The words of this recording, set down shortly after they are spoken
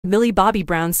Millie Bobby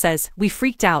Brown says, "We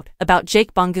freaked out about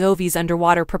Jake Bongovi's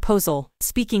underwater proposal."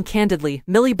 Speaking candidly,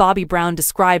 Millie Bobby Brown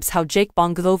describes how Jake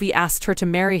Bongovi asked her to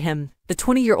marry him. The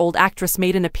 20-year-old actress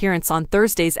made an appearance on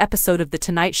Thursday's episode of The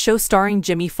Tonight Show starring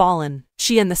Jimmy Fallon.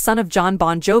 She and the son of John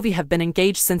Bon Jovi have been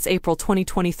engaged since April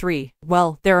 2023.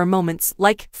 "Well, there are moments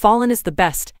like Fallon is the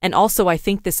best, and also I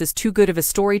think this is too good of a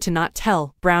story to not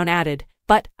tell," Brown added.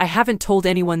 "But I haven't told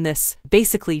anyone this.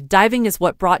 Basically, diving is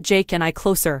what brought Jake and I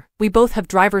closer. We both have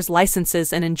driver's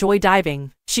licenses and enjoy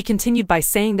diving." She continued by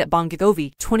saying that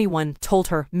Bongovi, 21, told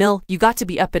her, "Mill, you got to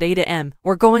be up at 8 a.m.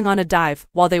 We're going on a dive,"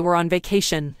 while they were on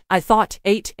vacation. "I thought,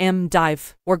 8 a.m.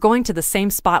 dive. We're going to the same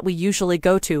spot we usually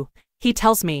go to," he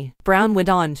tells me. Brown went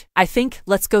on, "I think,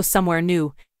 let's go somewhere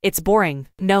new. It's boring.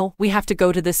 No, we have to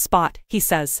go to this spot," he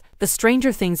says. The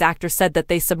Stranger Things actor said that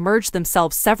they submerged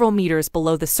themselves several meters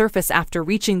below the surface after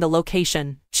reaching the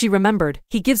location. She remembered,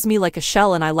 "He gives me like a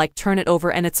shell and I like turn it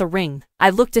over and it's a ring.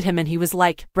 I looked at him and he was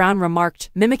like," Brown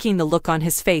remarked, mimicking the look on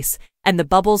his face and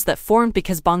the bubbles that formed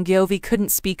because Bongovi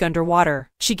couldn't speak underwater.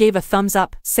 She gave a thumbs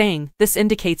up, saying, "This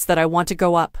indicates that I want to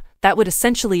go up." That would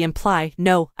essentially imply,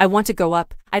 "No, I want to go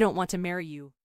up. I don't want to marry you."